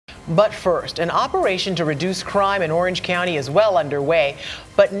But first, an operation to reduce crime in Orange County is well underway,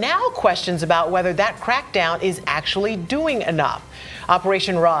 but now questions about whether that crackdown is actually doing enough.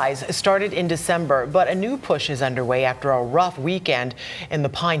 Operation Rise started in December, but a new push is underway after a rough weekend in the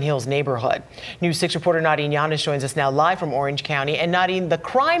Pine Hills neighborhood. News 6 reporter Nadine Yanis joins us now live from Orange County. And Nadine, the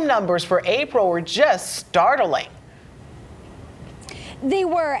crime numbers for April were just startling. They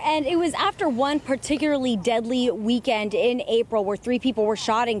were, and it was after one particularly deadly weekend in April where 3 people were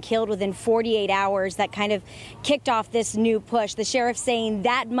shot and killed within 48 hours that kind of kicked off this new push. The sheriff saying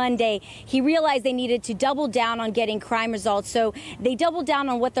that Monday he realized they needed to double down on getting crime results, so they doubled down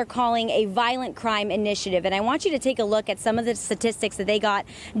on what they're calling a violent crime initiative. And I want you to take a look at some of the statistics that they got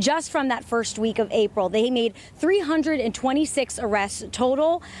just from that first week of April. They made 326 arrests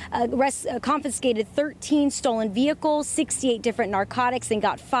total, confiscated 13 stolen vehicles, 68 different narcotics, and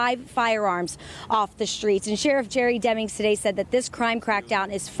got 5 firearms off the streets. And Sheriff Jerry Demings today said that this crime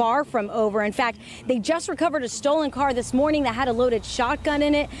crackdown is far from over. In fact, they just recovered a stolen car this morning that had a loaded shotgun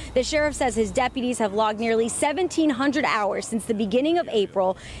in it. The sheriff says his deputies have logged nearly 1,700 hours since the beginning of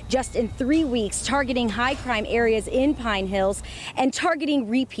April, just in 3 weeks, targeting high crime areas in Pine Hills and targeting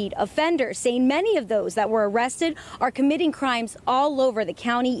repeat offenders, saying many of those that were arrested are committing crimes all over the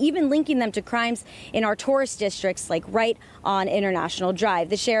county, even linking them to crimes in our tourist districts like right on International Drive.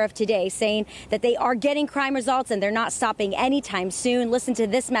 The sheriff today saying that they are getting crime results and they're not stopping anytime soon. Listen to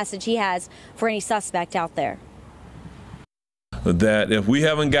this message he has for any suspect out there. That if we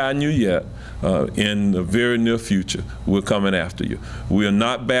haven't gotten you yet, in the very near future, we're coming after you. We are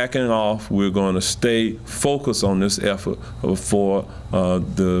not backing off. We're going to stay focused on this effort for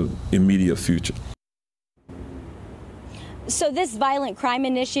the immediate future. So this violent crime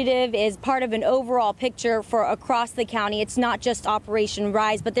initiative is part of an overall picture for across the county. It's not just Operation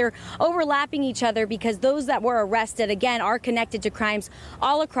Rise, but they're overlapping each other because those that were arrested, again, are connected to crimes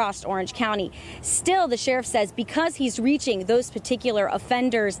all across Orange County. Still, the sheriff says because he's reaching those particular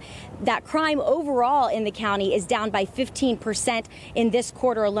offenders, that crime overall in the county is down by 15% in this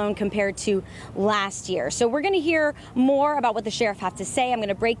quarter alone compared to last year. So we're going to hear more about what the sheriff has to say. I'm going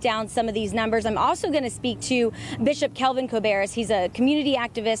to break down some of these numbers. I'm also going to speak to Bishop Kelvin Koberis. He's a community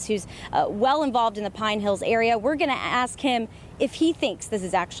activist who's well involved in the Pine Hills area. We're going to ask him if he thinks this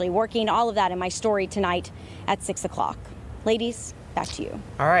is actually working. All of that in my story tonight at 6 o'clock. Ladies, back to you.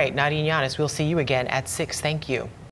 All right, Nadine Yanis, we'll see you again at 6. Thank you.